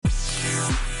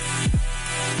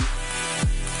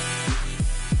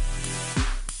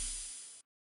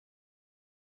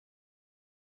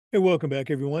Hey, welcome back,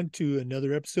 everyone, to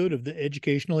another episode of the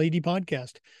Educational AD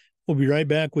Podcast. We'll be right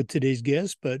back with today's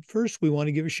guest, but first, we want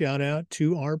to give a shout out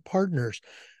to our partners,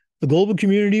 the Global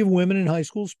Community of Women in High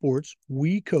School Sports,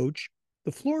 We Coach,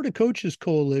 the Florida Coaches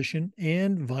Coalition,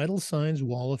 and Vital Signs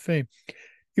Wall of Fame.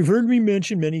 You've heard me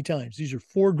mention many times, these are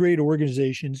four great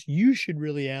organizations. You should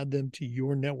really add them to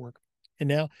your network. And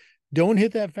now, don't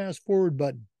hit that fast forward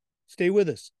button. Stay with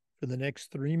us for the next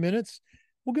 3 minutes.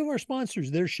 We'll give our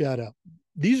sponsors their shout out.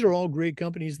 These are all great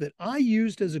companies that I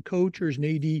used as a coach or as an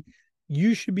AD.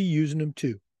 You should be using them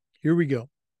too. Here we go.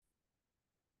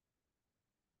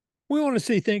 We want to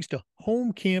say thanks to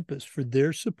Home Campus for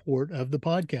their support of the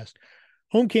podcast.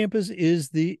 Home Campus is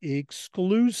the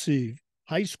exclusive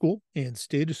high school and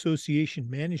state association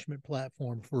management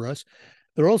platform for us.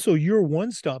 They're also your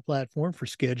one-stop platform for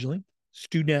scheduling,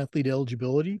 student-athlete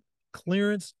eligibility,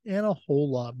 clearance, and a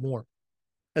whole lot more.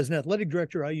 As an athletic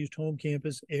director, I used Home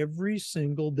Campus every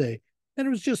single day, and it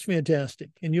was just fantastic,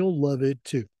 and you'll love it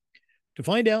too. To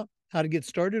find out how to get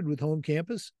started with Home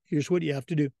Campus, here's what you have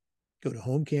to do. Go to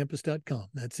homecampus.com.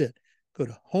 That's it. Go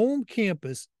to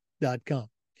homecampus.com.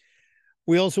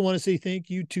 We also want to say thank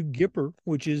you to Gipper,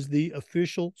 which is the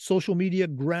official social media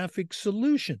graphic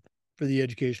solution for the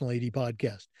Educational AD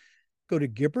Podcast. Go to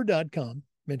Gipper.com,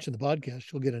 mention the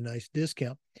podcast, you'll get a nice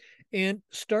discount, and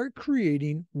start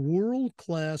creating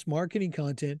world-class marketing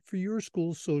content for your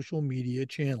school's social media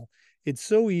channel. It's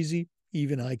so easy,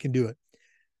 even I can do it.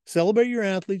 Celebrate your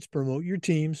athletes, promote your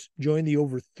teams, join the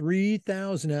over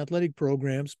 3,000 athletic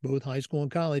programs, both high school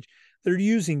and college, that are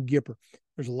using Gipper.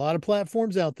 There's a lot of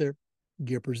platforms out there.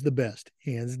 Gipper's the best,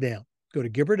 hands down. Go to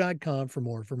Gipper.com for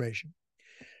more information.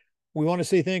 We want to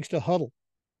say thanks to Huddle.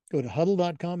 Go to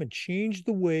Huddle.com and change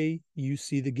the way you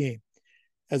see the game.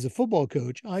 As a football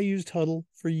coach, I used Huddle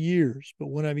for years, but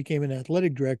when I became an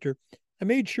athletic director, I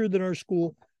made sure that our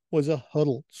school was a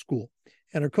Huddle school.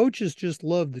 And our coaches just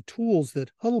loved the tools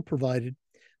that Huddle provided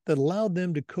that allowed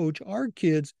them to coach our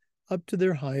kids up to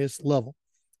their highest level.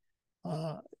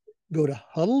 Go to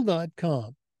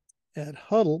Huddle.com. At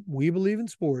Huddle, we believe in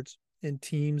sports and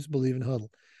teams believe in Huddle.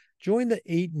 Join the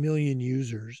 8 million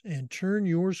users and turn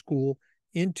your school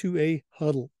into a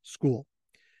Huddle school.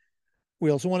 We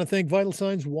also want to thank Vital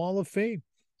Signs Wall of Fame.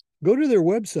 Go to their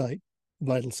website,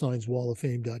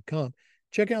 vitalsignswalloffame.com.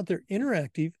 Check out their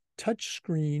interactive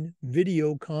touchscreen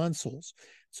video consoles.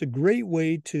 It's a great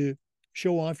way to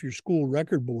show off your school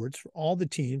record boards for all the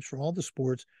teams, for all the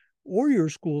sports, or your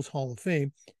school's Hall of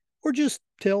Fame, or just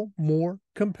tell more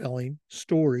compelling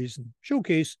stories and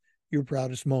showcase your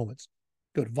proudest moments.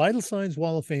 Go to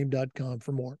vitalsignswalloffame.com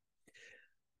for more.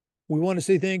 We want to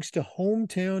say thanks to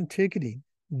Hometown Ticketing,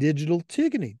 digital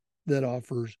ticketing that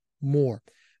offers more.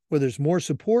 Whether it's more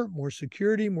support, more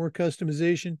security, more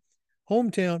customization,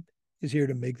 Hometown is here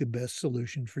to make the best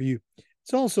solution for you.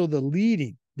 It's also the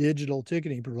leading digital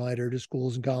ticketing provider to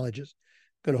schools and colleges.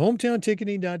 Go to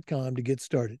hometownticketing.com to get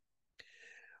started.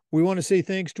 We want to say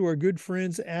thanks to our good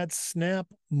friends at Snap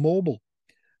Mobile.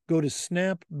 Go to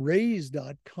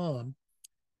snapraise.com.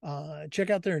 Check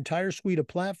out their entire suite of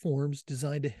platforms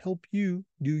designed to help you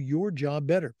do your job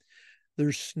better.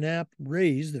 There's Snap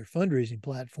Raise, their fundraising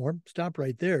platform. Stop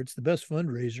right there. It's the best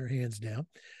fundraiser, hands down.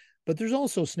 But there's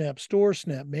also Snap Store,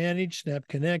 Snap Manage, Snap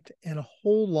Connect, and a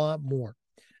whole lot more.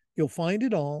 You'll find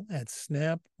it all at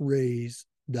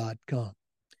snapraise.com.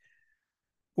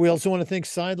 We also want to thank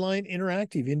Sideline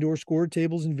Interactive, indoor score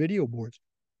tables and video boards.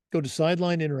 Go to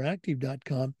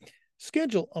sidelineinteractive.com,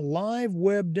 schedule a live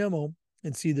web demo,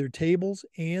 and see their tables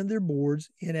and their boards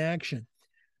in action.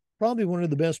 Probably one of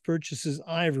the best purchases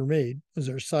I ever made was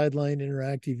our Sideline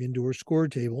Interactive indoor score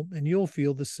table, and you'll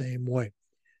feel the same way.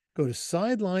 Go to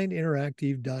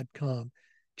sidelineinteractive.com.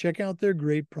 Check out their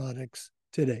great products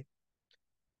today.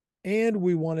 And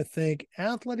we want to thank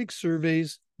Athletic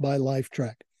Surveys by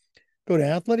LifeTrack. Go to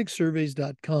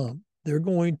athleticsurveys.com. They're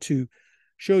going to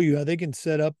show you how they can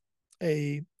set up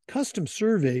a custom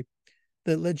survey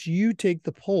that lets you take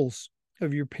the pulse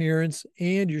of your parents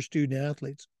and your student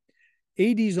athletes.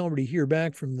 ADs already hear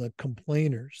back from the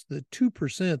complainers, the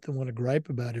 2% that want to gripe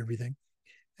about everything.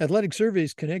 Athletic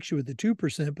Surveys connects you with the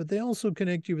 2%, but they also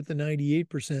connect you with the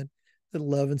 98% that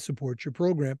love and support your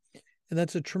program. And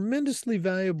that's a tremendously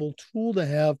valuable tool to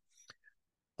have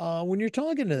when you're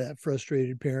talking to that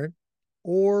frustrated parent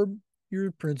or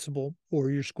your principal or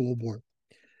your school board.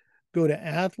 Go to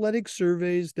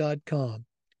athleticsurveys.com.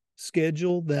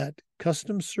 Schedule that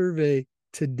custom survey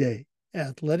today.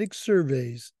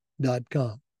 athleticsurveys.com.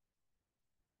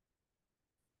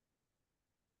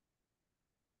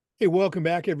 Hey, welcome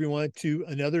back, everyone, to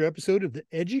another episode of the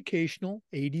Educational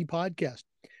AD Podcast.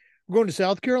 We're going to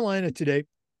South Carolina today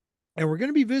And we're going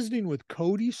to be visiting with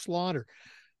Cody Slaughter.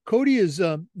 Cody is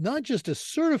not just a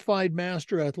certified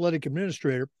master athletic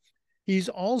administrator, he's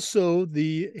also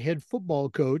the head football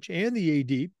coach and the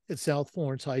AD at South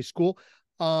Florence High School,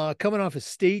 coming off a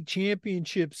state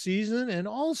championship season and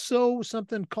also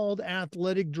something called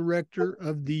Athletic Director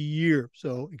of the Year.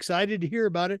 So excited to hear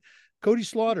about it. Cody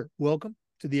Slaughter, welcome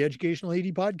to the Educational AD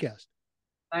Podcast.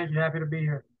 Thank you. Happy to be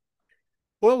here.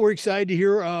 Well, we're excited to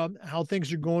hear how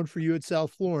things are going for you at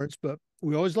South Florence, but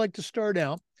we always like to start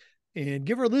out and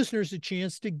give our listeners a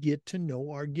chance to get to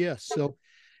know our guests. So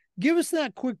give us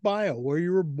that quick bio, where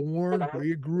you were born, where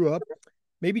you grew up,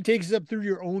 maybe take us up through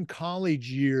your own college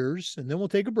years, and then we'll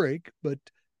take a break. But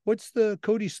what's the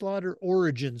Cody Slaughter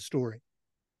origin story?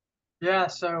 Yeah,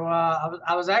 so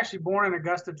I was actually born in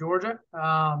Augusta, Georgia.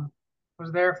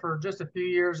 Was there for just a few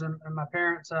years, and my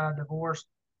parents divorced.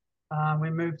 We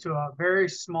moved to a very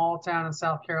small town in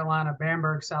South Carolina,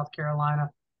 Bamberg, South Carolina,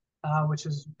 which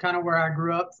is kind of where I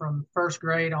grew up from first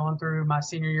grade on through my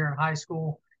senior year in high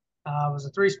school. I was a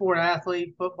three-sport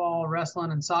athlete: football,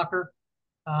 wrestling, and soccer.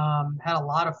 Had a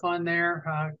lot of fun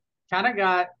there. Kind of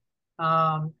got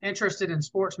interested in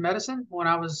sports medicine when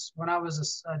I was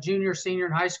a junior, senior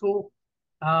in high school,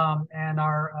 and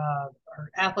our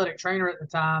athletic trainer at the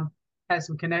time had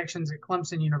some connections at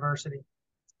Clemson University.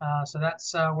 So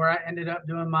that's where I ended up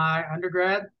doing my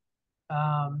undergrad.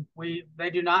 They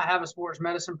do not have a sports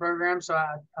medicine program, so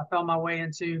I found my way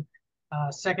into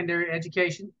secondary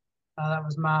education. That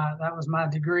was my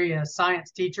degree as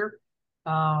science teacher.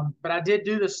 But I did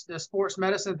do the sports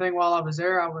medicine thing while I was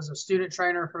there. I was a student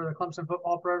trainer for the Clemson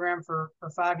football program for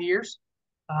 5 years.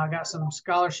 I got some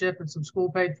scholarship and some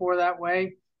school paid for that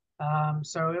way.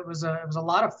 So it was a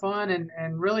lot of fun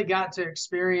and really got to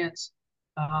experience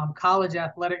college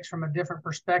athletics from a different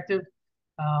perspective.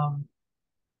 Um,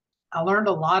 I learned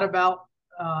a lot about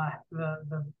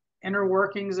the inner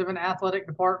workings of an athletic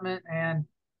department, and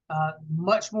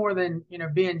much more than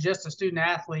being just a student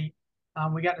athlete.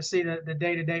 We got to see the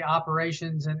day-to-day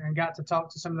operations and got to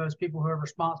talk to some of those people who are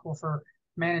responsible for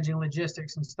managing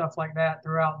logistics and stuff like that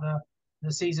throughout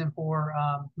the season for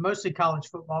mostly college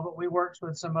football, but we worked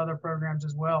with some other programs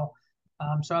as well.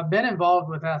 So I've been involved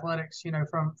with athletics,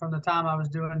 from the time I was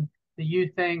doing the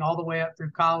youth thing all the way up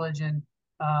through college, and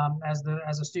as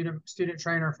a student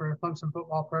trainer for the Clemson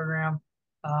football program.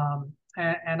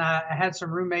 And I had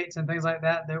some roommates and things like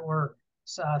that that were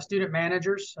student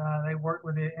managers. They worked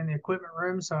in the equipment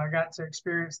room, so I got to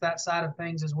experience that side of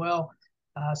things as well.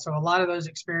 So a lot of those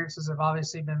experiences have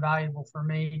obviously been valuable for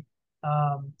me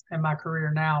in my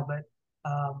career now. But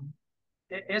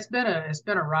it's been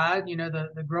a ride,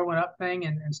 the growing up thing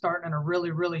and starting in a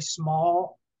really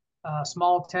small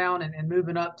town and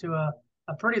moving up to a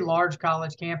pretty large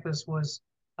college campus was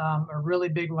a really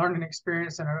big learning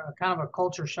experience and a kind of a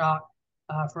culture shock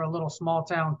for a little small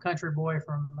town country boy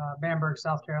from Bamberg,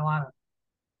 South Carolina.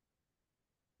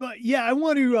 But yeah, I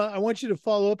want you to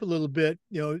follow up a little bit.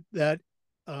 That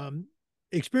um,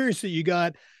 experience that you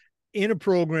got in a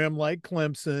program like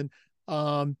Clemson.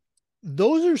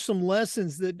 Those are some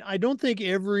lessons that I don't think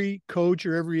every coach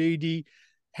or every AD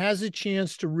has a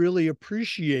chance to really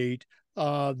appreciate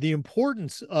the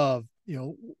importance of,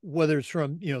 whether it's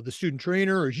from, the student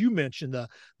trainer, or as you mentioned,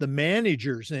 the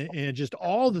managers and just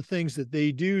all the things that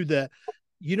they do, that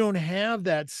you don't have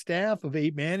that staff of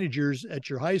 8 managers at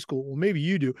your high school. Well, maybe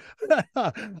you do.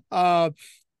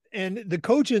 And the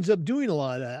coach ends up doing a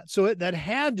lot of that. So that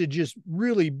had to just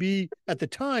really be, at the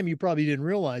time, you probably didn't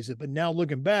realize it, but now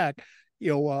looking back,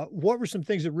 what were some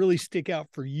things that really stick out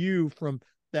for you from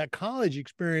that college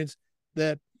experience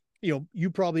that, you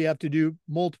probably have to do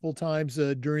multiple times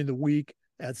during the week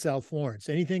at South Florence?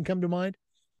 Anything come to mind?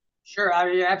 Sure,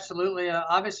 I mean, absolutely.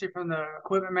 Obviously, from the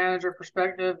equipment manager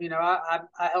perspective, I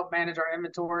help manage our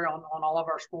inventory on all of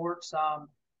our sports.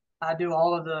 I do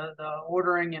all of the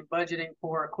ordering and budgeting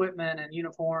for equipment and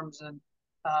uniforms, and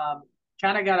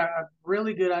kind of got a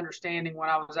really good understanding when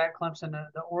I was at Clemson,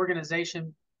 the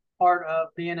organization part of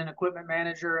being an equipment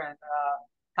manager, and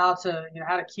how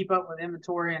to keep up with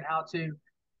inventory and how to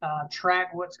track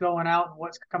what's going out and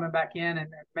what's coming back in, and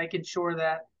making sure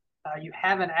that you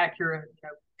have an accurate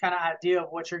kind of idea of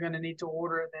what you're going to need to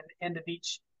order at the end of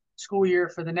each school year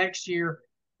for the next year.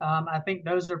 I think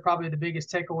those are probably the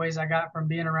biggest takeaways I got from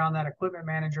being around that equipment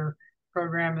manager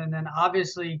program. And then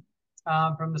obviously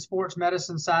from the sports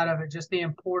medicine side of it, just the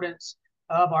importance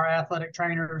of our athletic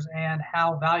trainers and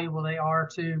how valuable they are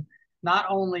to not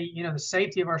only, the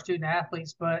safety of our student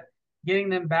athletes, but getting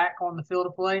them back on the field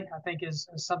of play. I think is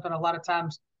something a lot of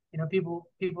times, people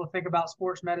think about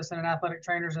sports medicine and athletic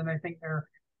trainers and they think they're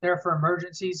there for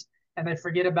emergencies. and they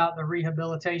forget about the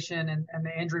rehabilitation and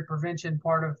the injury prevention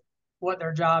part of what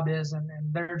their job is. And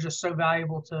they're just so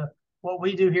valuable to what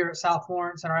we do here at South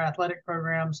Florence and our athletic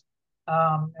programs.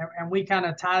 And we kind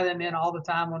of tie them in all the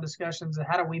time on discussions of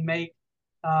how do we make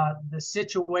the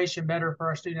situation better for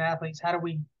our student athletes? How do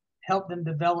we help them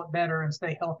develop better and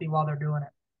stay healthy while they're doing it?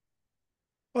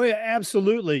 Oh yeah,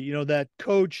 absolutely. That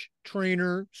coach,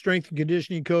 trainer, strength and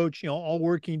conditioning coach, all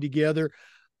working together.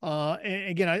 And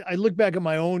again, I look back at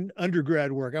my own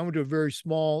undergrad work. I went to a very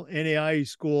small NAIA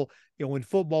school. When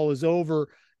football was over,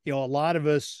 a lot of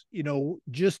us,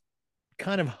 just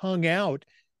kind of hung out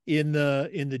in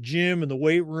the gym and the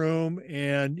weight room,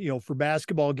 and for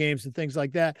basketball games and things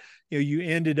like that. You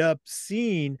ended up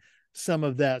seeing some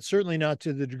of that, certainly not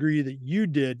to the degree that you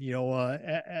did,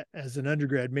 as an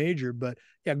undergrad major, but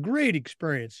yeah, great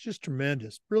experience, just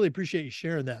tremendous. Really appreciate you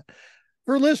sharing that.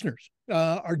 For listeners,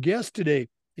 our guest today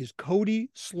is Cody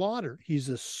Slaughter. He's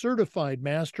a certified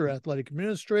master athletic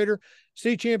administrator,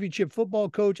 state championship football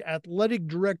coach, athletic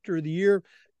director of the year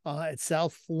at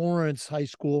South Florence High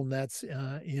School, and that's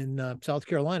in South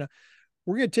Carolina.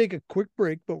 We're going to take a quick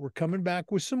break, but we're coming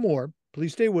back with some more.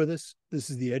 Please stay with us. This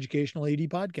is the Educational AD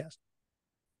Podcast.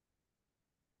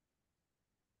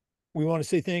 We want to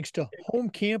say thanks to Home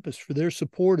Campus for their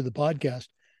support of the podcast.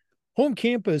 Home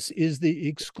Campus is the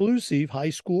exclusive high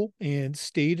school and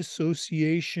state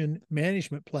association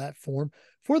management platform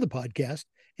for the podcast.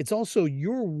 It's also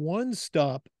your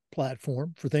one-stop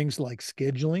platform for things like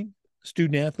scheduling,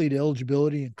 student athlete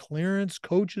eligibility and clearance,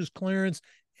 coaches clearance,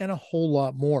 and a whole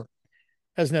lot more.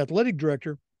 As an athletic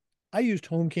director, I used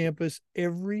Home Campus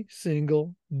every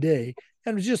single day,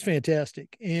 and it was just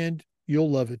fantastic. And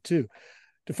you'll love it too.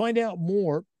 To find out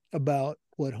more about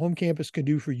what Home Campus can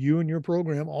do for you and your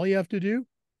program, all you have to do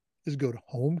is go to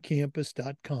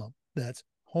homecampus.com. That's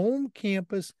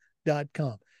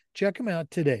homecampus.com. Check them out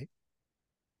today.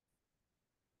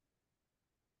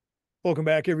 Welcome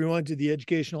back, everyone, to the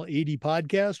Educational AD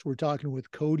Podcast. We're talking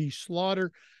with Cody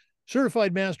Slaughter,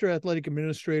 certified master athletic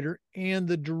administrator and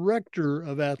the director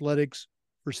of athletics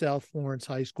for South Florence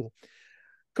High School.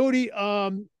 Cody,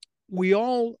 we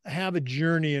all have a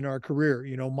journey in our career.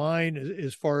 Mine,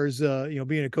 as far as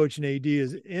being a coach in AD,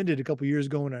 has ended a couple of years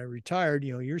ago when I retired.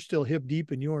 You're still hip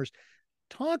deep in yours.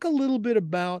 Talk a little bit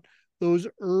about those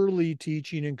early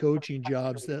teaching and coaching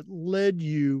jobs that led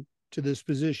you to this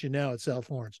position now at South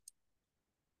Florence.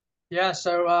 Yeah,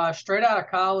 so straight out of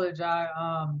college,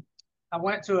 I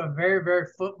went to a very, very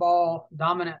football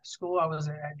dominant school. I was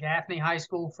at Gaffney High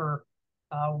School for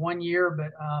 1 year,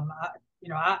 but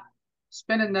I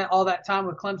spending all that time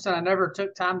with Clemson, I never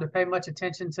took time to pay much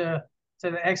attention to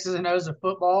the X's and O's of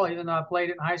football, even though I played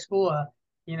it in high school.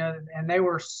 And they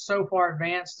were so far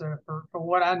advanced for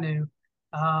what I knew.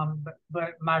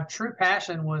 But my true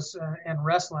passion was in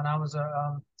wrestling. I was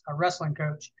a wrestling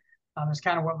coach. It's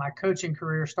kind of what my coaching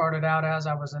career started out as.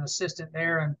 I was an assistant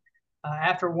there, and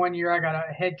after 1 year, I got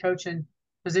a head coaching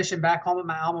position back home at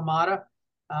my alma mater.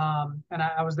 And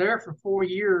I was there for 4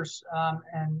 years,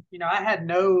 and I had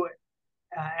no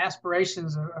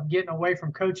aspirations of getting away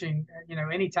from coaching,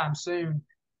 anytime soon.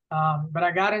 But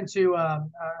I got into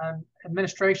an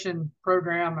administration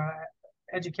program,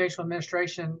 educational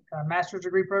administration master's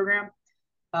degree program,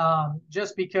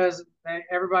 just because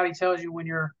everybody tells you when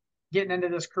you're getting into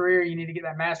this career, you need to get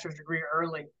that master's degree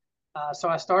early. So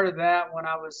I started that when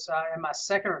I was in my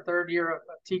second or third year of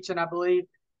teaching, I believe,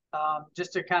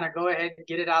 just to kind of go ahead and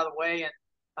get it out of the way and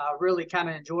really kind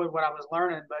of enjoyed what I was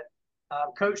learning. But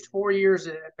coached 4 years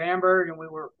at Bamberg, and we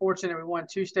were fortunate. We won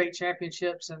 2 state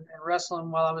championships in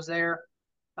wrestling while I was there.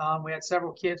 We had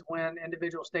several kids win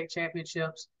individual state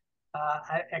championships.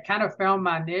 I kind of found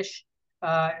my niche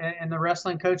in the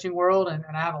wrestling coaching world, and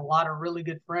I have a lot of really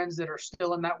good friends that are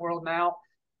still in that world now.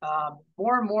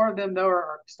 More and more of them, though,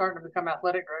 are starting to become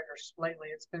athletic directors lately.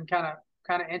 It's been kind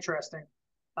of interesting.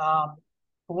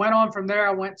 Went on from there.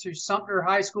 I went to Sumter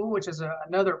High School, which is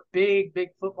another big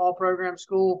football program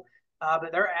school.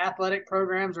 But their athletic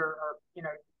programs are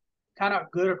kind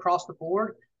of good across the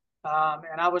board.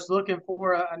 And I was looking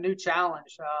for a new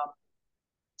challenge.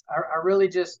 I really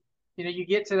just, you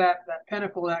get to that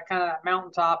pinnacle, that kind of that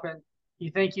mountaintop, and you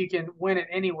think you can win it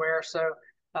anywhere. So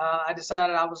I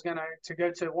decided I was going to go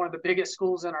to one of the biggest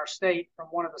schools in our state from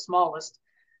one of the smallest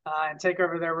and take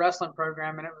over their wrestling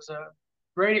program. And it was a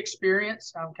great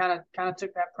experience. Kind of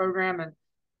took that program,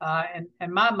 and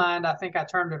in my mind, I think I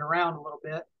turned it around a little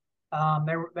bit.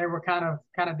 They were kind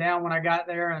of down when I got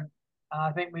there, and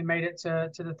I think we made it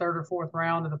to the third or fourth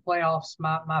round of the playoffs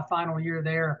my final year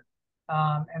there.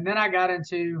 And then I got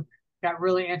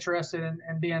really interested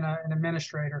in being an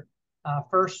administrator.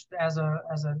 First as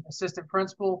an assistant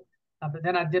principal, But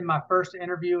then I did my first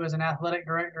interview as an athletic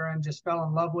director and just fell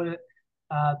in love with it.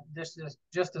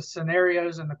 Just the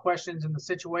scenarios and the questions and the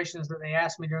situations that they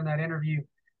asked me during that interview.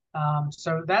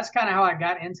 So that's kind of how I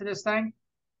got into this thing.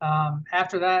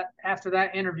 After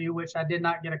that interview, which I did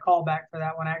not get a call back for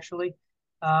that one actually,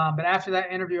 but after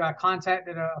that interview, I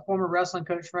contacted a former wrestling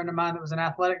coach friend of mine that was an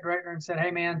athletic director and said,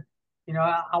 "Hey man,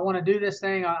 I want to do this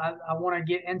thing. I want to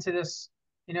get into this,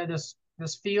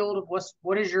 this field.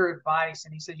 What is your advice?"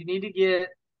 And he said, "You need to get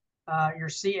your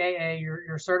CAA,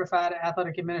 your Certified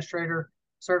Athletic Administrator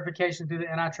certification through the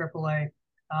NIAAA."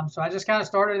 So I just kind of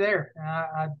started there.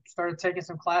 I started taking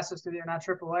some classes through the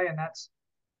NIAAA, and that's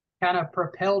kind of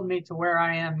propelled me to where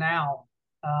I am now.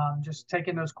 Just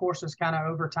taking those courses kind of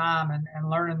over time and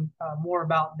learning more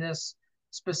about this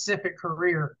specific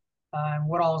career and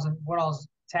what all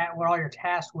you're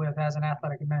tasked with as an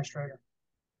athletic administrator.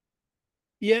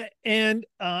 Yeah, and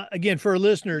again, for our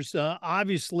listeners,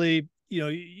 obviously,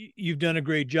 you've done a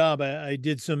great job. I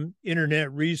did some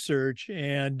internet research,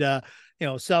 and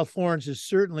South Florence is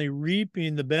certainly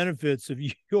reaping the benefits of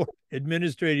your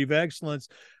administrative excellence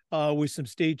with some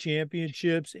state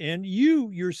championships, and you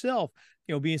yourself,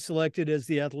 being selected as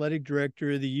the athletic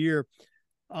director of the year.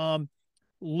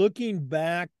 Looking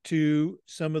back to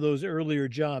some of those earlier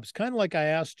jobs, kind of like I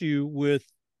asked you with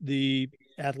the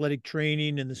athletic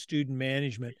training and the student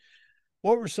management,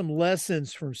 what were some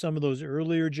lessons from some of those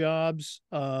earlier jobs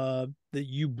that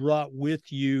you brought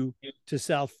with you to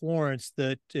South Florence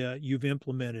that you've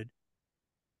implemented?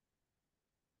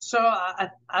 So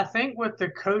I think with the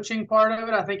coaching part of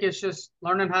it, I think it's just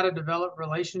learning how to develop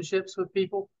relationships with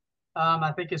people.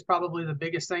 I think is probably the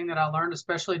biggest thing that I learned,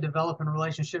 especially developing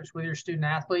relationships with your student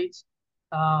athletes.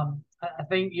 I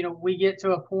think, we get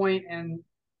to a point, and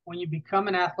when you become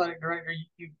an athletic director,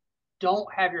 you don't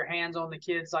have your hands on the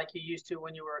kids like you used to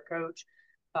when you were a coach,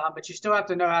 but you still have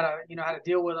to know how to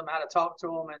deal with them, how to talk to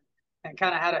them, and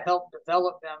kind of how to help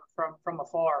develop them from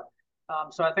afar.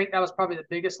 So I think that was probably the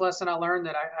biggest lesson I learned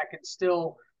that I can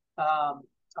still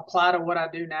apply to what I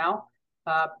do now.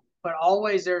 But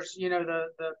always there's,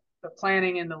 the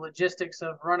planning and the logistics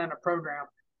of running a program.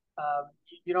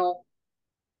 You don't,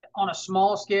 on a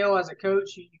small scale as a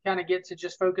coach, you kind of get to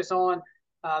just focus on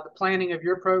the planning of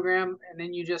your program. And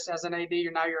then you just, as an AD,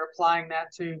 you're applying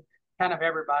that to kind of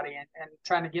everybody and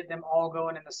trying to get them all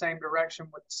going in the same direction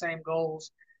with the same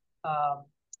goals.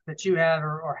 That you had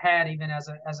or had even as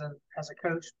a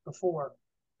coach before.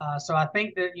 So I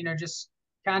think that, just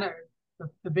kind of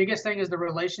the biggest thing is the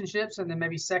relationships, and then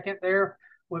maybe second there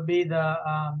would be the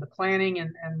planning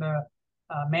and the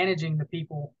managing the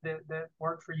people that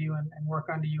work for you and work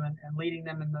under you and leading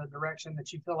them in the direction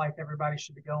that you feel like everybody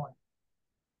should be going.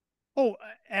 Oh,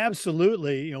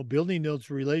 absolutely. Building those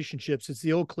relationships. It's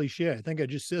the old cliche. I think I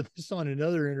just said this on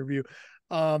another interview.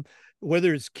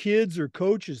 Whether it's kids or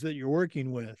coaches that you're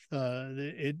working with,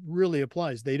 it really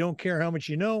applies. They don't care how much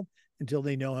you know until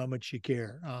they know how much you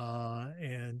care.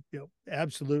 And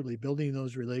absolutely building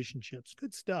those relationships.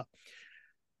 Good stuff.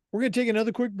 We're going to take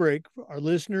another quick break. For our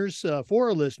listeners,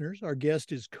 our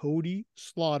guest is Cody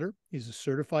Slaughter. He's a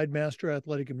certified master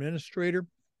athletic administrator.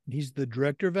 He's the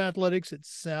director of athletics at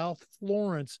South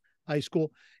Florence High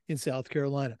School in South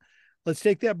Carolina. Let's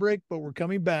take that break, but we're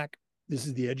coming back. This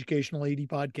is the Educational AD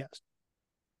Podcast.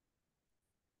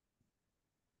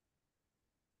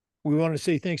 We want to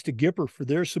say thanks to Gipper for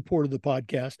their support of the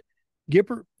podcast.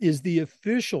 Gipper is the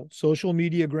official social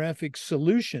media graphics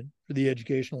solution for the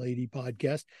Educational AD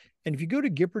Podcast. And if you go to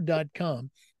Gipper.com,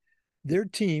 their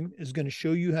team is going to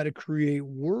show you how to create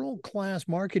world-class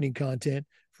marketing content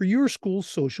for your school's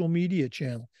social media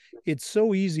channel. It's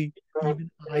so easy,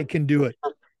 even I can do it.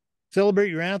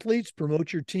 Celebrate your athletes,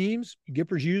 promote your teams.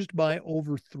 Gipper's used by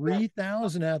over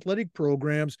 3,000 athletic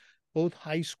programs, both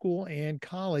high school and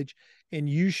college, and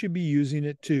you should be using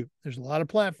it too. There's a lot of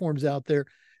platforms out there.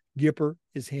 Gipper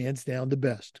is hands down the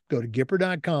best. Go to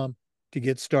Gipper.com to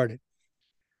get started.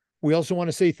 We also want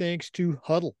to say thanks to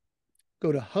Huddle.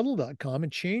 Go to Huddle.com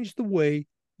and change the way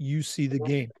you see the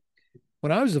game.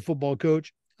 When I was a football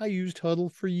coach, I used Huddle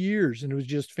for years, and it was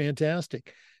just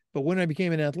fantastic. But when I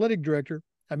became an athletic director,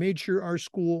 I made sure our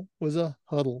school was a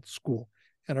Huddle school.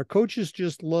 And our coaches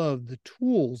just loved the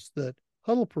tools that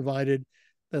Huddle provided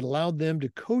that allowed them to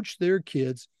coach their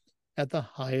kids at the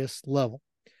highest level.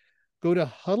 Go to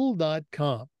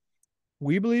Huddle.com.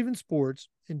 We believe in sports,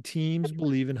 and teams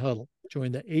believe in Huddle.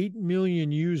 Join the 8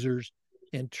 million users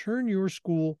and turn your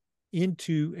school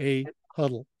into a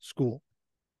Huddle school.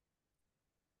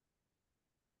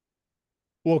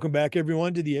 Welcome back,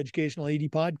 everyone, to the Educational AD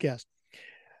Podcast.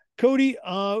 Cody,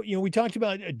 we talked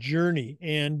about a journey,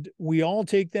 and we all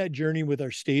take that journey with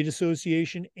our state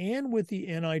association and with the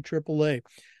NIAAA.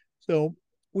 So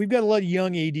we've got a lot of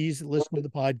young ADs that listen to the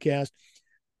podcast.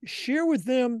 Share with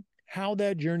them how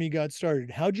that journey got started.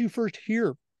 How'd you first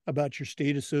hear about your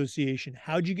state association?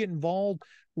 How'd you get involved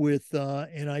with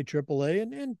NIAAA?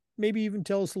 And maybe even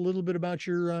tell us a little bit about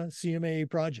your CMAA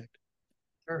project.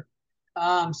 Sure.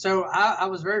 So I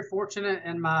was very fortunate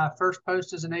in my first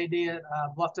post as an AD at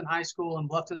Bluffton High School in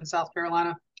Bluffton, South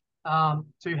Carolina,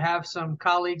 to have some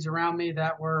colleagues around me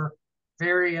that were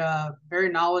very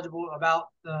knowledgeable about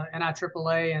the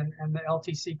NIAAA and the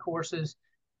LTC courses.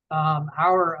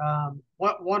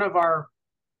 One of our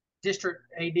district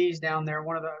ADs down there,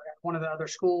 one of the other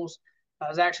schools,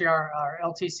 is actually our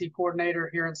LTC coordinator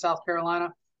here in South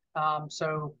Carolina.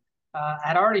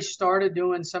 I'd already started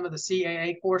doing some of the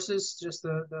CAA courses, just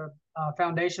the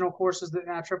foundational courses that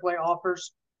NIAAA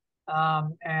offers.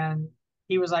 And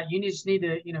he was like, you just need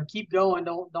to, keep going.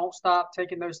 Don't stop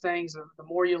taking those things. The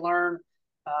more you learn,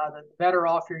 the better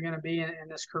off you're going to be in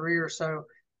this career. So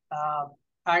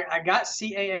I got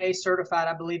CAA certified,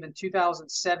 I believe, in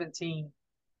 2017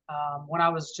 when I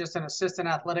was just an assistant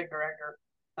athletic director.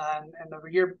 And the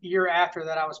year after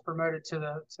that, I was promoted to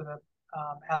the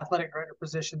athletic director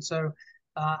position. So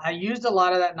I used a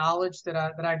lot of that knowledge that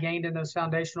I gained in those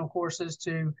foundational courses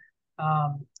to,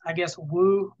 I guess,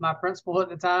 woo my principal at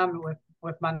the time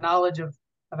with my knowledge of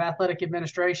athletic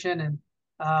administration. And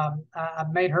I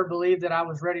made her believe that I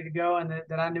was ready to go and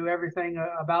that I knew everything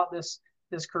about this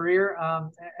career.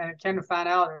 And it came to find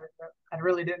out I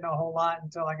really didn't know a whole lot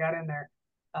until I got in there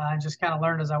and just kind of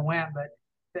learned as I went. But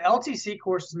the LTC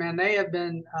courses, man, they have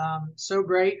been so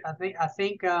great. I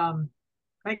think I'm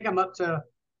up to,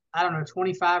 I don't know,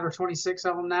 25 or 26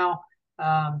 of them now.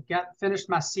 Finished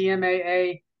my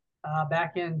CMAA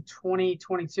back in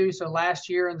 2022, so last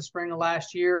year, in the spring of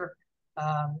last year,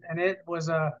 and it was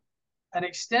an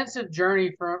extensive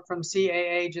journey from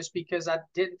CAA, just because I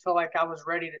didn't feel like I was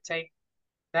ready to take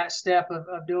that step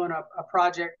of doing a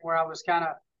project where I was kind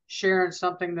of sharing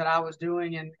something that I was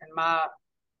doing in my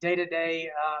day-to-day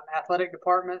athletic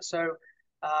department. So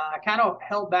I kind of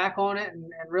held back on it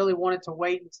and really wanted to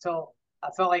wait until I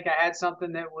felt like I had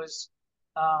something that was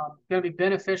going to be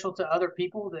beneficial to other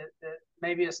people, that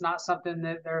maybe it's not something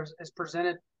that is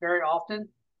presented very often.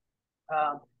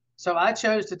 So I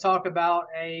chose to talk about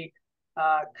a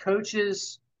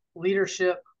coaches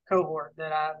leadership cohort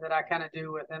that I kind of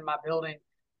do within my building.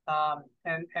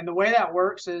 And the way that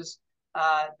works is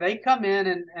they come in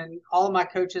and all of my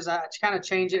coaches, I kind of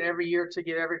change it every year to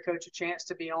give every coach a chance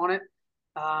to be on it.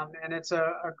 And it's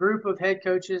a group of head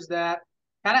coaches that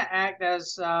kind of act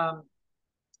as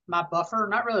my buffer,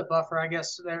 not really a buffer. I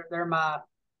guess they're my,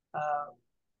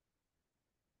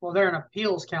 they're an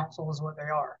appeals council is what they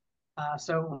are.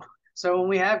 So when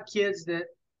we have kids that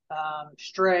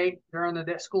stray during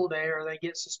the school day, or they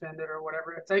get suspended or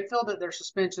whatever, if they feel that their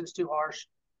suspension's too harsh,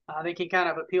 they can kind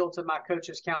of appeal to my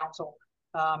coaches council.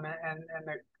 And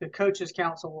the coaches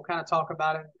council will kind of talk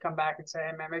about it and come back and say,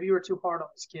 hey, man, maybe you were too hard on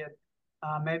this kid.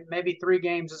 Maybe 3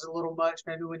 games is a little much.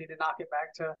 Maybe we need to knock it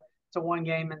back to 1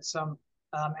 game and some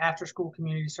after school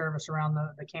community service around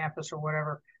the campus or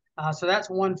whatever. So that's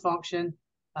one function.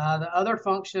 The other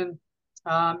function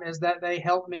is that they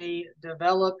help me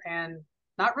develop and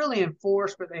not really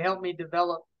enforce, but they help me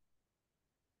develop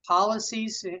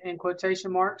policies in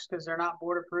quotation marks, because they're not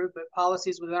board approved, but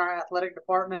policies within our athletic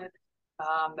department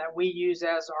that we use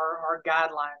as our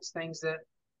guidelines, things that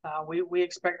we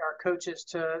expect our coaches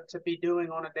to be doing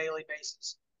on a daily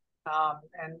basis.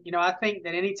 And I think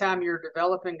that anytime you're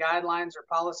developing guidelines or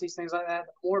policies, things like that,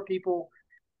 the more people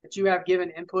that you have given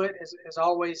input is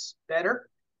always better.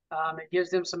 It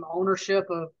gives them some ownership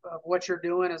of what you're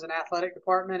doing as an athletic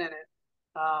department, and it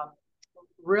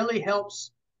really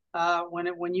helps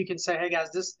when you can say, hey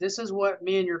guys, this is what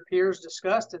me and your peers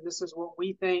discussed, and this is what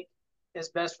we think is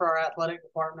best for our athletic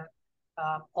department.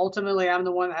 Ultimately, I'm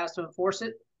the one that has to enforce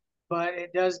it, but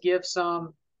it does give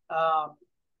some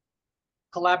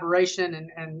collaboration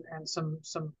and some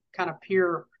kind of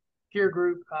peer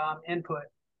group input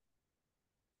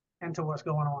into what's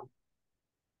going on.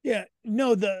 Yeah,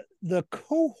 no, the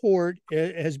cohort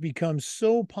has become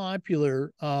so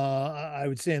popular. I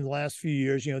would say in the last few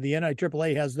years, the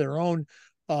NIAAA has their own,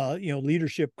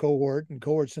 leadership cohort, and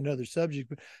cohort's another subject,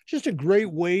 but just a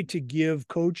great way to give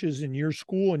coaches in your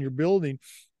school and your building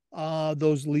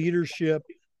those leadership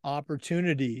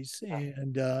opportunities.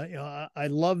 And I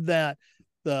love that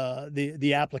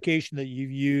the application that you've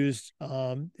used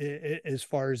as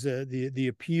far as the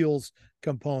appeals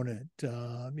component.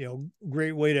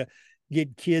 Great way to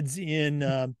get kids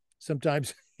in.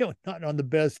 Sometimes not on the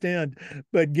best end,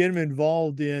 but get them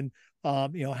involved in,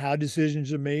 how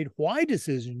decisions are made, why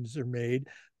decisions are made.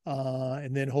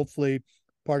 And then hopefully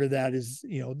part of that is,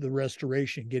 the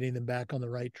restoration, getting them back on the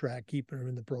right track, keeping them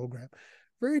in the program.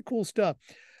 Very cool stuff.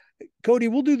 Cody,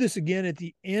 we'll do this again at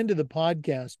the end of the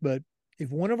podcast, but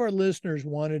if one of our listeners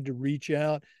wanted to reach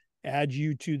out, add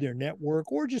you to their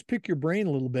network, or just pick your brain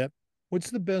a little bit,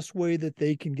 what's the best way that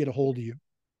they can get a hold of you?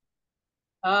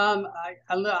 I'm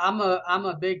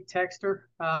a big texter.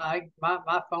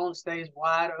 My phone stays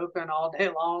wide open all day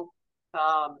long.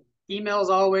 Email's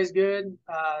always good.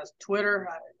 Twitter,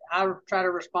 I try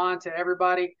to respond to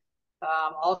everybody.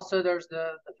 Also, there's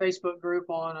the Facebook group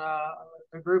on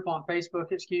Facebook.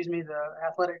 The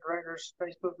athletic directors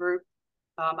Facebook group.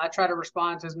 I try to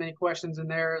respond to as many questions in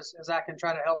there as I can,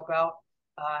 try to help out.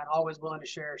 And always willing to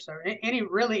share. So any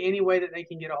way that they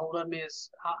can get a hold of me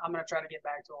I'm going to try to get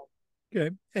back to them.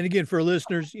 Okay. And again, for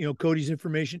listeners, Cody's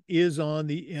information is on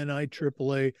the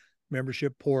NIAAA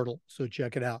membership portal. So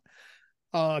check it out.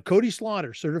 Cody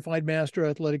Slaughter, Certified Master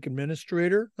Athletic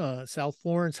Administrator, South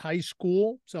Florence High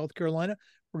School, South Carolina.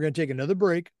 We're going to take another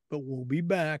break, but we'll be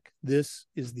back. This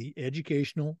is the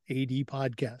Educational AD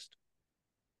Podcast.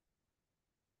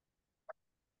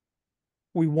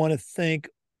 We want to thank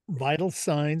Vital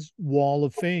Signs Wall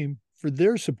of Fame for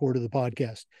their support of the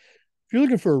podcast. If you're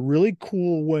looking for a really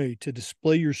cool way to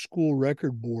display your school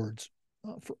record boards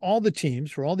for all the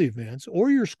teams, for all the events, or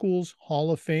your school's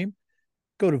Hall of Fame,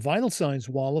 go to Vital Signs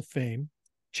Wall of Fame.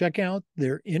 Check out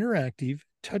their interactive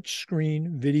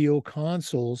touchscreen video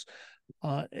consoles.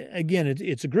 Again,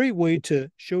 it's a great way to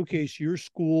showcase your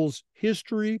school's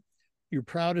history, your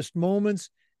proudest moments,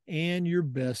 and your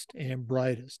best and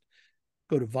brightest.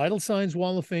 Go to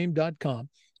vitalsignswalloffame.com.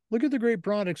 Look at the great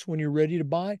products. When you're ready to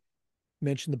buy,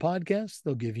 mention the podcast.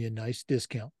 They'll give you a nice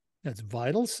discount. That's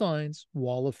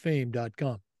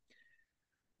vitalsignswalloffame.com.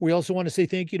 We also want to say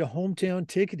thank you to Hometown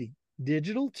Ticketing,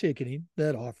 digital ticketing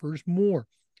that offers more.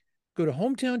 Go to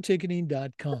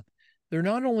hometownticketing.com. They're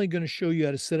not only going to show you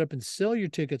how to set up and sell your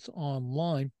tickets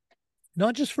online,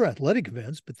 not just for athletic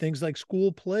events, but things like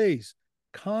school plays,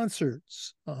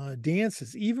 concerts,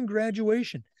 dances, even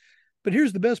graduation. But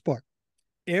here's the best part.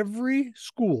 Every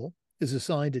school is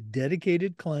assigned a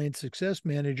dedicated client success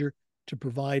manager to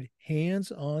provide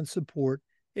hands-on support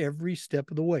every step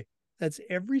of the way. That's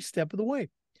every step of the way.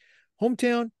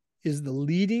 Hometown is the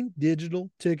leading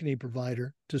digital ticketing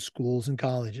provider to schools and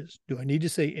colleges. Do I need to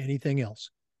say anything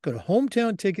else? Go to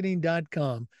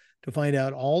hometownticketing.com to find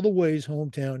out all the ways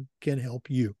Hometown can help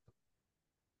you.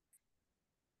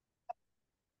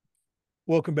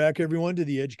 Welcome back, everyone, to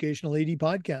the Educational AD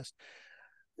Podcast.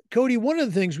 Cody, one of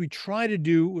the things we try to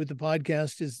do with the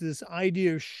podcast is this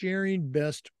idea of sharing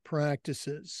best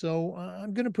practices. So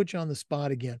I'm going to put you on the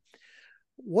spot again.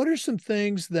 What are some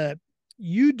things that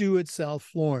you do at South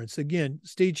Florence? Again,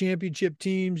 state championship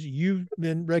teams, you've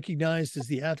been recognized as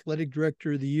the athletic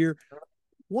director of the year.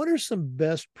 What are some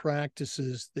best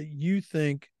practices that you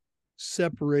think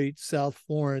separate South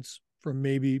Florence from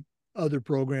maybe other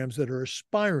programs that are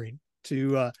aspiring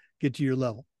to get to your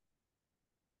level?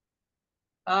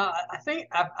 I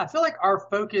feel like our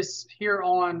focus here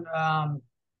on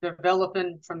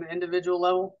developing from the individual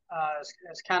level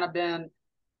has kind of been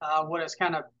what has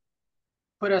kind of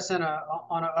put us on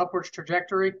an upwards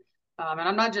trajectory. And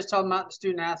I'm not just talking about the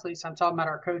student athletes, I'm talking about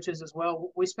our coaches as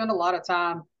well. We spend a lot of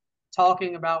time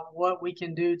talking about what we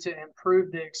can do to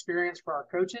improve the experience for our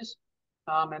coaches,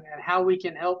 and how we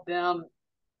can help them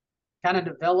kind of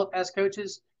develop as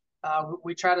coaches.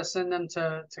 We try to send them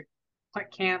to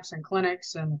camps and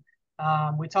clinics, and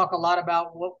we talk a lot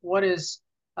about what's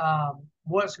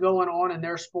going on in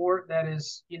their sport that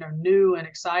is new and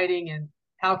exciting, and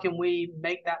how can we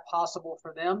make that possible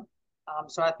for them.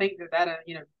 So I think that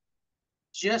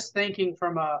just thinking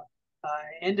from a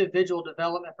individual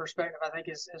development perspective, I think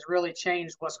has really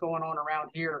changed what's going on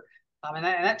around here. And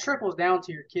that trickles down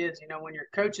to your kids. When your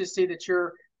coaches see that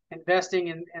you're investing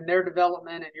in their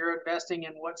development and you're investing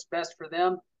in what's best for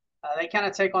them, they kind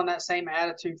of take on that same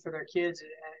attitude for their kids. And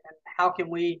how can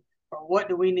we, or what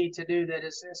do we need to do that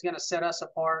is going to set us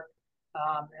apart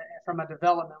from a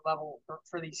development level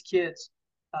for these kids?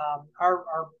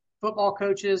 Our football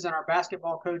coaches and our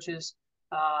basketball coaches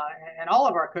and all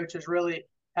of our coaches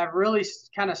have really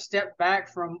kind of stepped back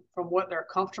from what they're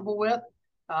comfortable with,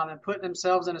 and put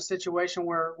themselves in a situation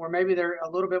where maybe they're a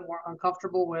little bit more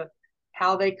uncomfortable with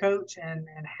how they coach and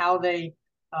how they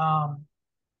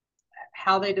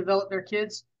develop their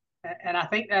kids. And I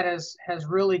think that has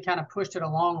really kind of pushed it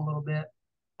along a little bit.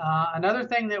 Another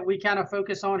thing that we kind of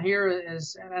focus on here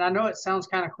is, and I know it sounds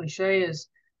kind of cliche, is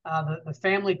the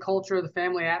family culture, the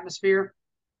family atmosphere.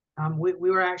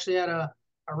 We were actually at a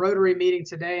Rotary meeting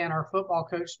today, and our football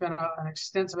coach spent an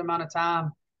extensive amount of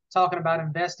time talking about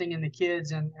investing in the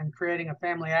kids and creating a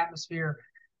family atmosphere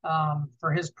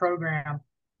for his program.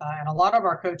 And a lot of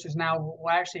our coaches now will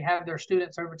actually have their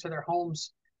students over to their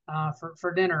homes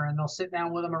for dinner, and they'll sit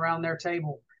down with them around their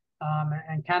table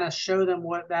and kind of show them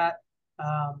what that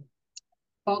um,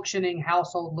 functioning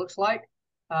household looks like.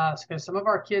 Because some of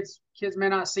our kids may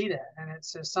not see that, and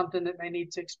it's something that they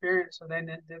need to experience so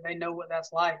they know what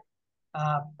that's like.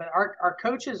 But our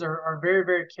coaches are very,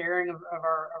 very caring of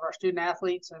our student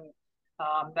athletes, and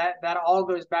that all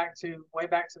goes back to way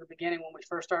back to the beginning when we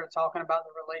first started talking about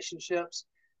the relationships.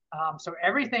 So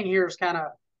everything here is kind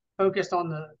of focused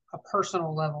on a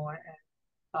personal level. And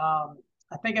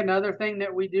I think another thing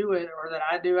that we do, or that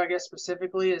I do, I guess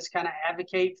specifically, is kind of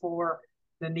advocate for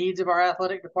the needs of our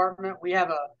athletic department.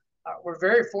 We're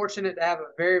very fortunate to have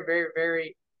a very, very,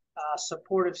 very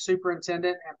supportive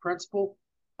superintendent and principal.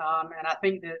 And I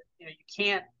think that you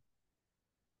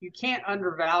can't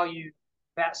undervalue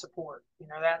that support.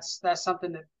 That's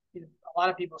something that a lot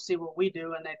of people see what we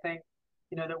do and they think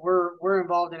that we're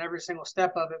involved in every single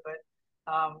step of it. But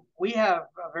we have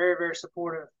a very, very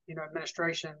supportive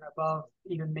administration above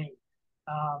even me,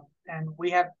 and we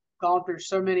have gone through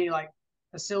so many like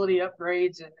facility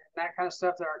upgrades and that kind of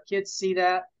stuff that our kids see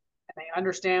that and they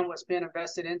understand what's been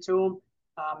invested into them.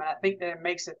 And I think that it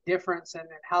makes a difference in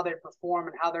how they perform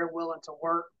and how they're willing to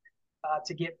work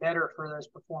to get better for those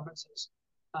performances.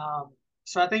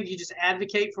 So I think you just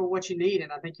advocate for what you need.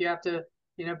 And I think you have to,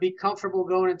 be comfortable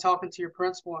going and talking to your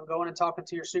principal and going and talking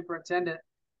to your superintendent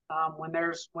when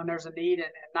there's a need,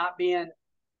 and not being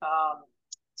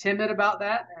timid about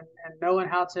that, and knowing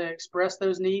how to express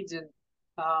those needs, and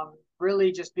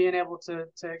really just being able to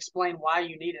explain why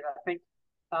you need it. I think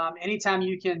anytime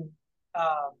you can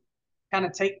kind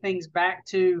of take things back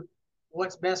to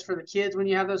what's best for the kids when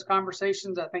you have those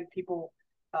conversations, I think people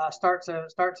start to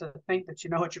think that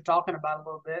you know what you're talking about a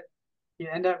little bit. You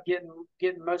end up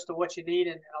getting most of what you need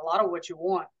and a lot of what you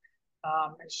want.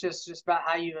 It's just about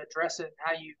how you address it and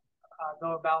how you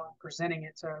go about presenting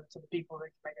it to the people that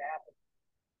can make it happen.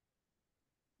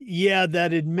 Yeah,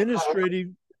 that administrative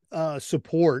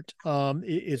support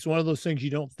it's one of those things you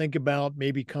don't think about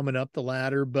maybe coming up the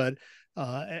ladder, but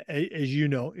as you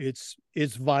know, it's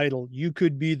vital. You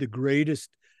could be the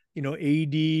greatest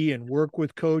AD and work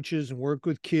with coaches and work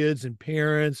with kids and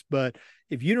parents, but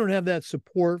if you don't have that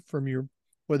support from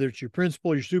whether it's your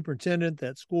principal, your superintendent,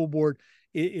 that school board,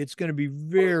 it's going to be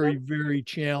very, very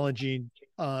challenging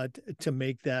to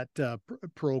make that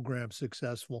program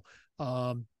successful.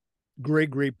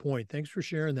 Great point. Thanks for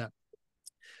sharing that.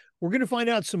 We're going to find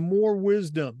out some more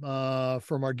wisdom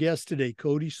from our guest today,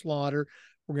 Cody Slaughter.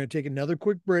 We're going to take another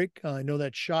quick break. I know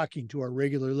that's shocking to our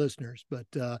regular listeners, but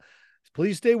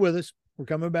please stay with us. We're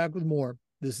coming back with more.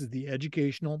 This is the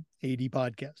Educational AD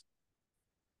Podcast.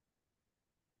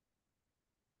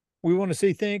 We want to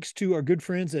say thanks to our good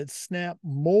friends at Snap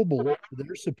Mobile for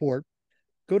their support.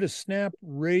 Go to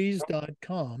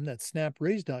snapraise.com. That's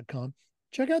snapraise.com.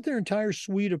 Check out their entire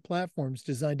suite of platforms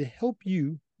designed to help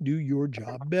you do your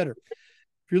job better.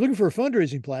 If you're looking for a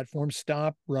fundraising platform,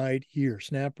 stop right here.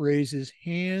 SnapRaise is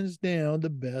hands down the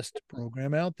best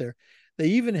program out there. They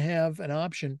even have an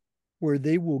option where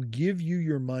they will give you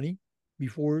your money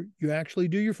before you actually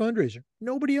do your fundraiser.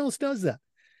 Nobody else does that.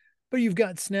 But you've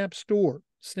got Snap Store,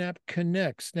 Snap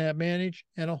Connect, Snap Manage,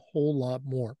 and a whole lot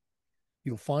more.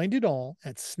 You'll find it all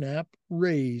at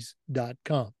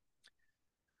snapraise.com.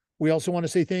 We also want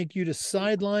to say thank you to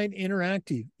Sideline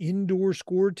Interactive, indoor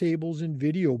score tables and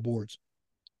video boards.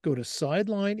 Go to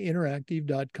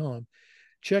sidelineinteractive.com.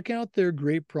 Check out their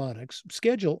great products.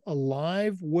 Schedule a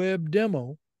live web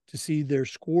demo to see their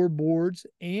scoreboards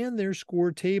and their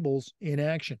score tables in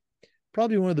action.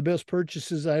 Probably one of the best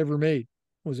purchases I ever made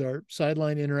was our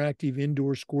Sideline Interactive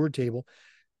indoor score table.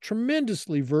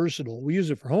 Tremendously versatile. We use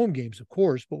it for home games, of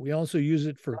course, but we also use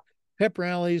it for pep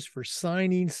rallies, for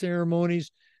signing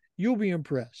ceremonies. You'll be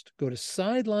impressed. Go to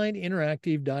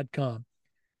sidelineinteractive.com.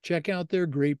 Check out their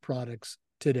great products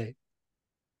today.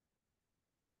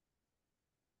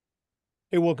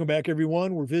 Hey, welcome back,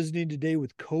 everyone. We're visiting today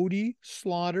with Cody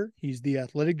Slaughter. He's the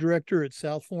athletic director at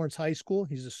South Florence High School.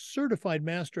 He's a certified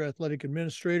master athletic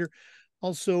administrator,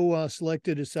 also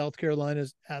selected as South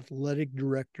Carolina's athletic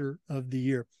director of the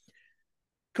year.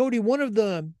 Cody, one of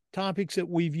the topics that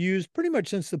we've used pretty much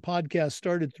since the podcast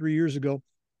started 3 years ago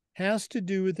has to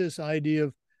do with this idea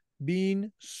of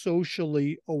being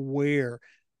socially aware.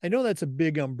 I know that's a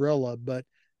big umbrella, but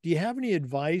do you have any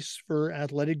advice for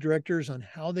athletic directors on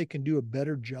how they can do a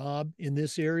better job in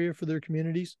this area for their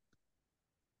communities?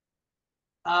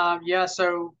 Yeah.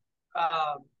 So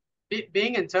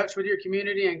being in touch with your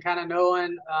community and kind of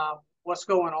knowing what's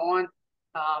going on.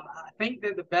 I think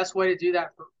that the best way to do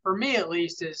that, for me at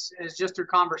least, is just through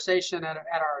conversation at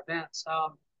our events.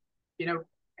 You know,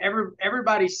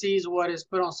 everybody sees what is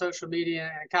put on social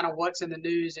media and kind of what's in the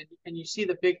news, and you see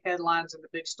the big headlines and the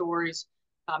big stories,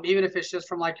 even if it's just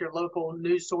from like your local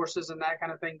news sources and that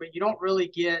kind of thing. But you don't really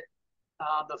get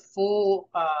the full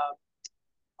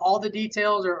all the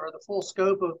details or the full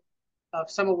scope of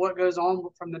some of what goes on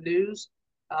from the news.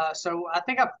 So I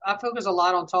think I focus a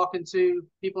lot on talking to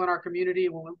people in our community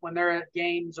when they're at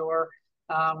games or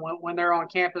when they're on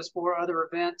campus for other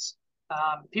events.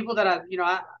 People that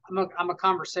I'm a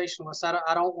conversationalist.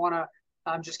 I don't want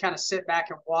to just kind of sit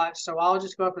back and watch. So I'll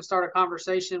just go up and start a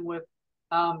conversation with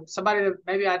somebody that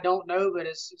maybe I don't know, but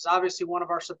is obviously one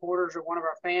of our supporters or one of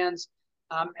our fans.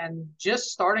 And just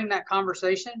starting that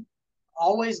conversation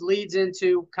always leads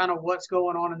into kind of what's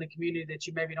going on in the community that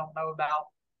you maybe don't know about.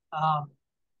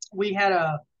 We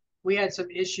had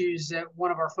some issues at one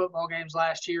of our football games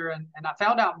last year, and I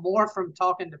found out more from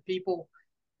talking to people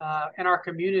in our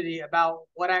community about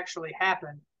what actually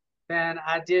happened than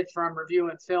I did from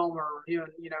reviewing film or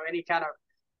reviewing any kind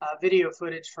of video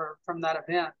footage from that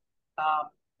event.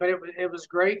 But it was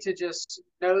great to just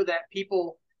know that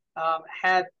people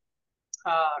had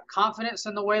confidence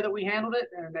in the way that we handled it,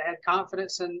 and they had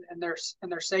confidence in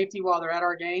their safety while they're at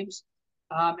our games.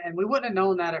 And we wouldn't have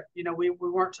known that if we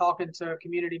weren't talking to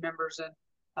community members and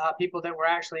people that were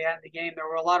actually at the game. There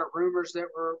were a lot of rumors that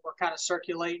were kind of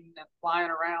circulating and flying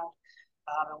around,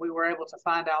 and we were able to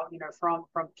find out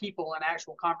from people and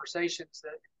actual conversations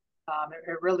that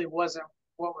it really wasn't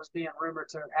what was being rumored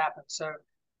to have happened. So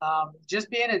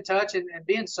just being in touch and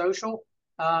being social.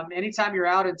 Anytime you're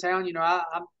out in town,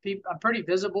 I'm pretty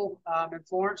visible in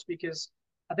Florence because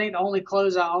I think the only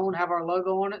clothes I own have our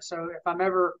logo on it. So if I'm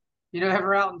ever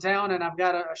out in town and I've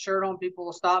got a shirt on, people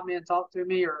will stop me and talk to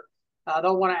me, or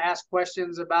they'll want to ask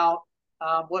questions about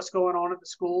what's going on at the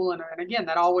school. And again,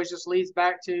 that always just leads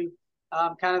back to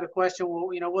kind of the question, well,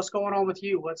 what's going on with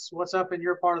you? What's up in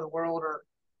your part of the world, or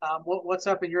what's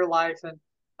up in your life? And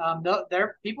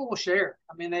people will share.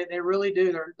 I mean, they really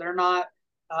do. They're not.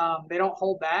 They don't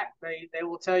hold back. They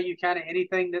will tell you kind of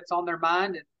anything that's on their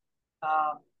mind,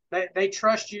 and they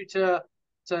trust you to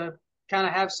kind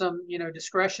of have some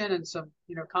discretion and some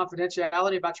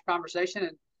confidentiality about your conversation,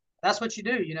 and that's what you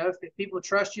do. If people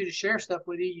trust you to share stuff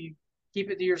with you, you keep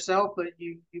it to yourself, but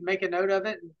you make a note of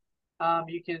it, and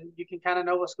you can kind of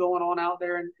know what's going on out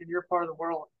there in your part of the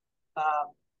world.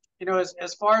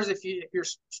 As far as if you're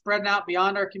spreading out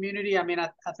beyond our community, I mean, I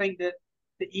think that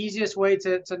the easiest way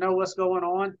to know what's going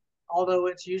on, although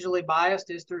it's usually biased,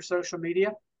 is through social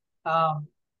media.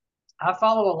 I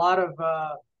follow a lot of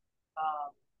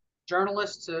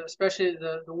journalists, especially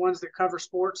the ones that cover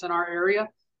sports in our area.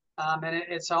 And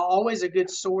it's always a good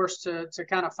source to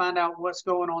kind of find out what's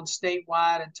going on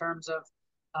statewide in terms of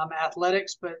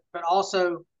athletics, but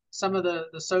also some of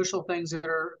the social things that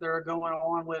are going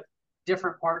on with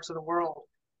different parts of the world,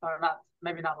 or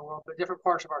maybe not the world, but different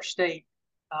parts of our state.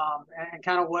 And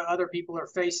kind of what other people are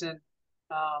facing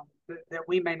that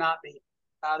we may not be.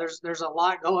 There's a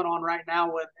lot going on right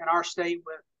now in our state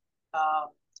with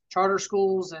charter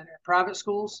schools and private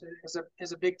schools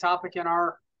is a big topic in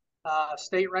our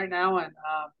state right now, and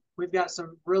we've got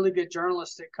some really good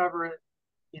journalists that cover it,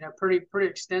 pretty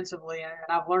extensively, and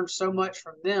I've learned so much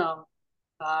from them,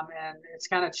 and it's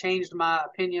kind of changed my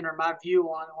opinion or my view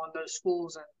on those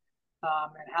schools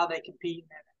and how they compete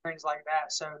and things like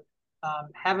that. So.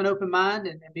 Have an open mind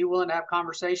and be willing to have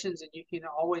conversations, and you can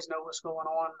always know what's going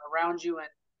on around you and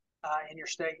in your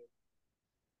state.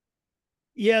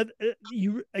 Yeah,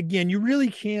 you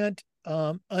really can't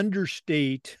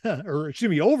understate or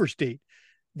overstate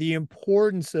the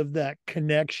importance of that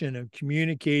connection of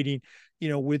communicating,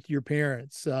 with your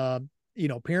parents.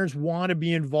 Parents want to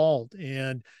be involved,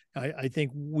 and I think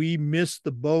we miss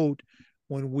the boat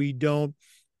when we don't.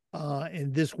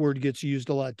 And this word gets used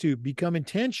a lot too, become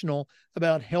intentional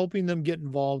about helping them get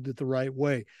involved at the right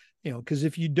way. Because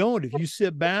if you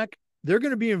sit back, they're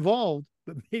going to be involved,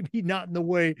 but maybe not in the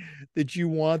way that you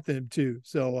want them to.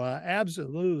 So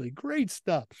absolutely great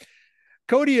stuff.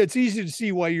 Cody, it's easy to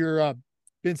see why you're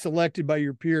been selected by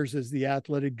your peers as the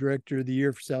athletic director of the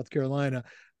year for South Carolina.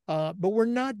 But we're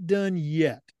not done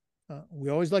yet. We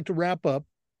always like to wrap up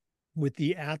with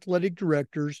the athletic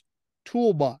director's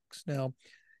toolbox. Now,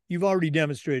 you've already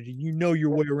demonstrated your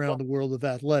way around the world of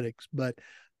athletics, but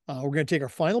we're going to take our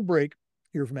final break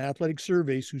here from Athletic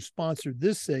Surveys, who sponsored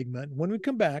this segment. And when we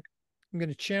come back, I'm going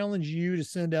to challenge you to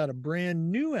send out a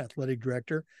brand new athletic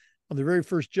director on their very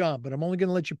first job, but I'm only going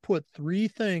to let you put 3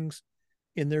 things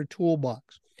in their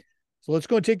toolbox. So let's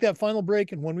go and take that final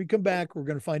break. And when we come back, we're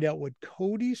going to find out what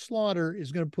Cody Slaughter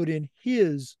is going to put in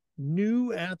his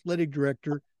new athletic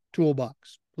director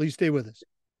toolbox. Please stay with us.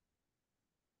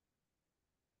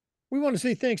 We want to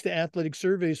say thanks to Athletic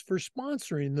Surveys for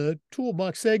sponsoring the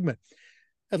Toolbox segment.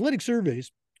 Athletic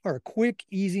Surveys are a quick,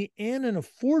 easy, and an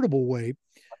affordable way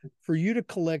for you to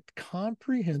collect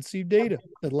comprehensive data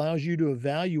that allows you to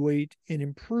evaluate and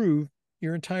improve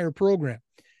your entire program.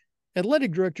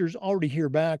 Athletic directors already hear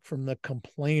back from the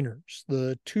complainers,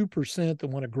 the 2% that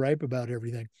want to gripe about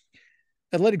everything.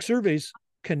 Athletic Surveys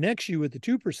connects you with the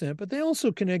 2%, but they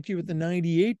also connect you with the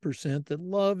 98% that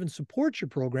love and support your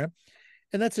program.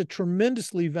 And that's a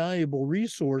tremendously valuable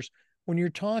resource when you're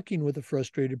talking with a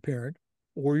frustrated parent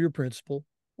or your principal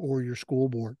or your school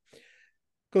board.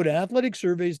 Go to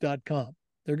athleticsurveys.com.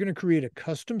 They're going to create a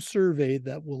custom survey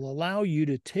that will allow you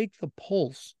to take the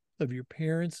pulse of your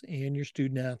parents and your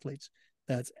student athletes.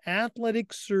 That's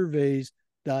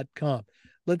athleticsurveys.com.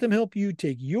 Let them help you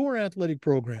take your athletic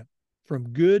program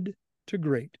from good to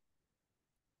great.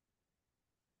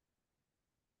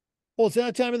 Well, it's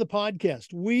that time of the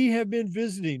podcast. We have been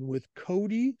visiting with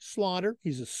Cody Slaughter.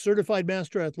 He's a certified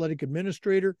master athletic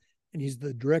administrator, and he's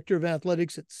the director of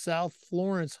athletics at South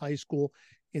Florence High School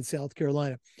in South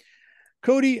Carolina.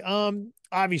 Cody,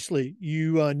 obviously,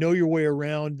 you know your way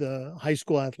around the high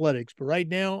school athletics, but right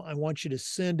now I want you to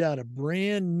send out a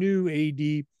brand new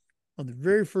AD on the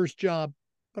very first job,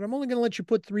 but I'm only going to let you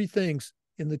put 3 things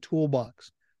in the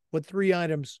toolbox. What 3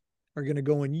 items are going to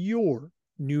go in your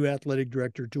new athletic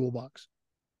director toolbox?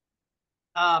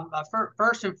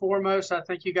 First and foremost, I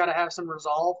think you got to have some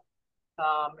resolve,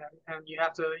 and you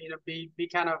have to, be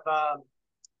kind of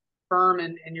firm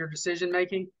in your decision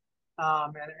making,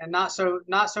 and not so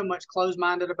much closed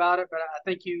minded about it. But I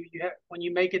think you have, when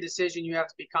you make a decision, you have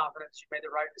to be confident you made the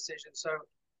right decision. So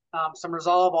some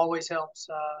resolve always helps.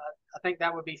 I think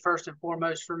that would be first and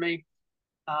foremost for me.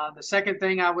 The second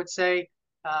thing I would say,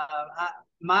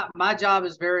 my job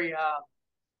is very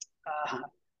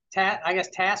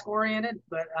task oriented,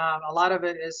 but a lot of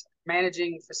it is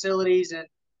managing facilities and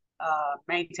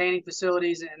maintaining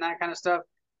facilities and that kind of stuff.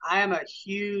 I am a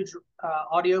huge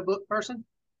audiobook person,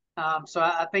 so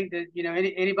I think that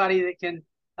anybody that can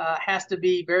has to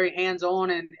be very hands on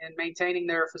and maintaining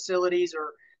their facilities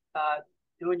or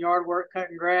doing yard work,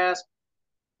 cutting grass,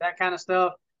 that kind of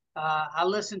stuff. I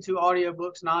listen to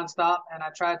audiobooks nonstop, and I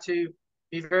try to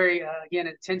be very again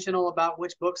intentional about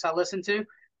which books I listen to.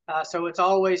 So it's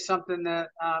always something that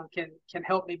can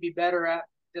help me be better at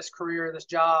this career, this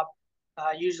job,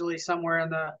 usually somewhere in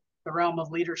the realm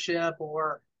of leadership,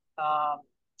 or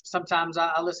sometimes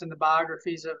I listen to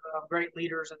biographies of great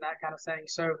leaders and that kind of thing.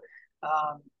 So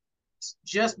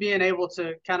just being able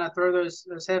to kind of throw those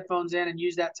headphones in and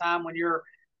use that time when you're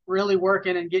really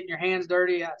working and getting your hands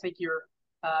dirty, I think you're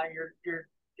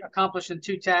accomplishing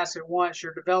 2 tasks at once.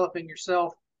 You're developing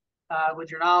yourself with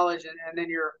your knowledge, and then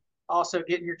you're also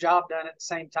getting your job done at the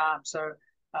same time. So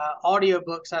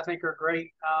audiobooks, I think, are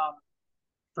great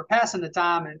for passing the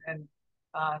time and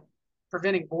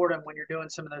preventing boredom when you're doing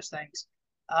some of those things.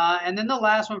 And then the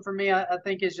last one for me, I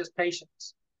think, is just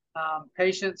patience.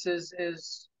 Patience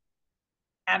is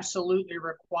absolutely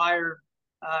required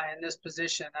in this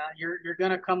position. You're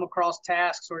going to come across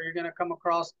tasks, or you're going to come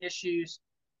across issues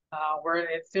where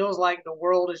it feels like the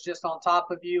world is just on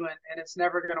top of you, and it's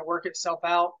never going to work itself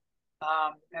out.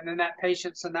 And then that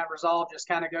patience and that resolve just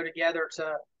kind of go together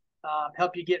to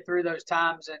help you get through those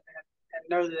times, and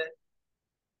know that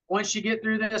once you get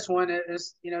through this one,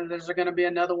 there's going to be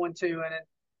another one too. And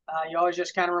you always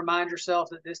just kind of remind yourself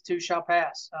that this too shall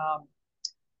pass.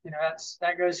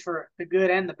 That goes for the good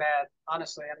and the bad,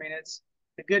 honestly. I mean, it's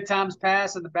the good times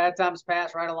pass and the bad times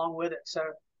pass right along with it. So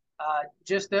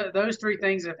just those 3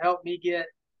 things have helped me get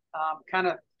kind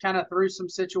of through some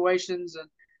situations, and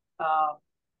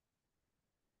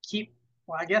keep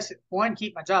my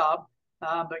job,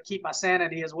 but keep my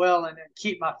sanity as well, and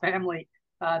keep my family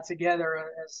together,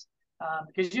 as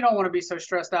because you don't want to be so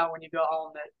stressed out when you go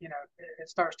home that it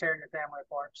starts tearing your family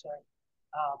apart. So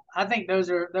I think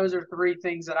those are 3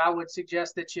 things that I would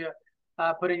suggest that you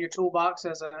put in your toolbox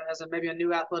as a maybe a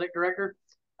new athletic director.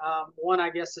 One, I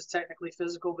guess, is technically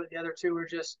physical, but the other 2 are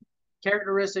just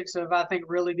characteristics of, I think,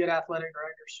 really good athletic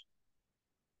directors.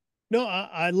 No,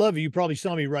 I love it. You probably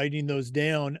saw me writing those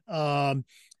down.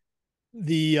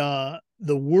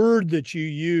 The word that you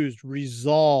used,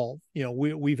 resolve,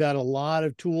 we've had a lot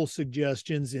of tool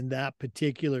suggestions in that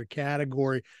particular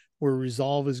category where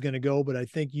resolve is going to go, but I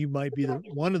think you might be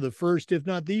one of the first, if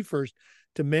not the first,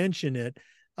 to mention it,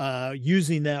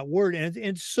 using that word. And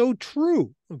it's so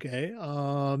true. Okay.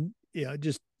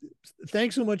 Just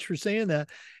thanks so much for saying that.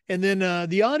 And then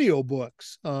the audio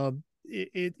books.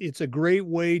 It's a great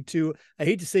way to, I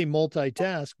hate to say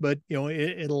multitask, but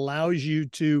it allows you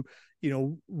to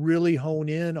really hone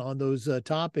in on those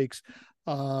topics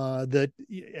that,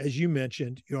 as you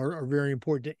mentioned, are very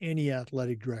important to any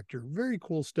athletic director. Very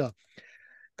cool stuff.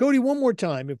 Cody, one more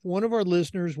time, if one of our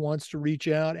listeners wants to reach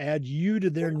out, add you to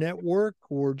their network,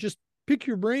 or just pick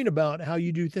your brain about how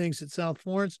you do things at South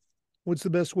Florence, what's the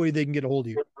best way they can get a hold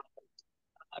of you?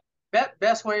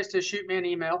 Best way is to shoot me an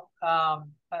email.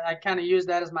 I kind of use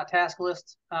that as my task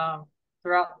list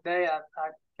throughout the day. I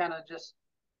kind of just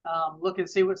look and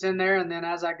see what's in there, and then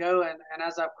as I go and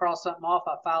as I've crossed something off,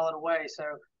 I file it away. So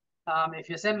if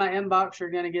you send my inbox, you're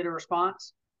going to get a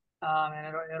response,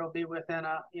 and it'll be within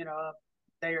a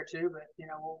day or two. But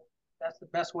that's the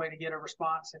best way to get a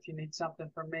response if you need something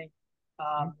from me.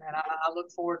 And I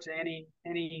look forward to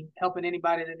any helping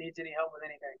anybody that needs any help with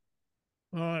anything.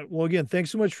 All right. Well, again, thanks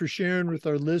so much for sharing with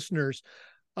our listeners.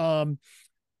 And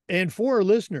for our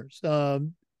listeners,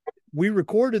 we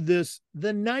recorded this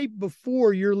the night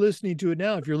before you're listening to it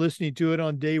now. If you're listening to it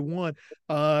on day one,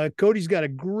 Cody's got a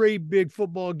great big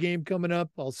football game coming up.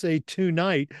 I'll say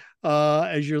tonight,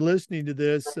 as you're listening to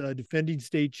this, defending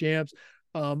state champs.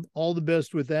 All the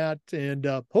best with that. And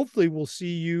hopefully we'll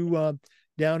see you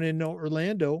down in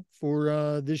Orlando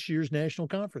for this year's national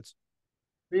conference.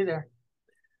 Be there.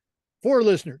 For our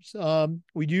listeners,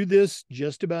 we do this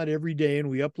just about every day, and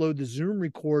we upload the Zoom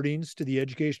recordings to the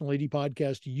Educational AD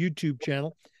Podcast YouTube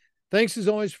channel. Thanks as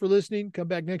always for listening. Come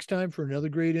back next time for another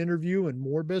great interview and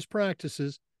more best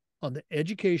practices on the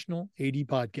Educational AD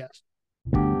Podcast.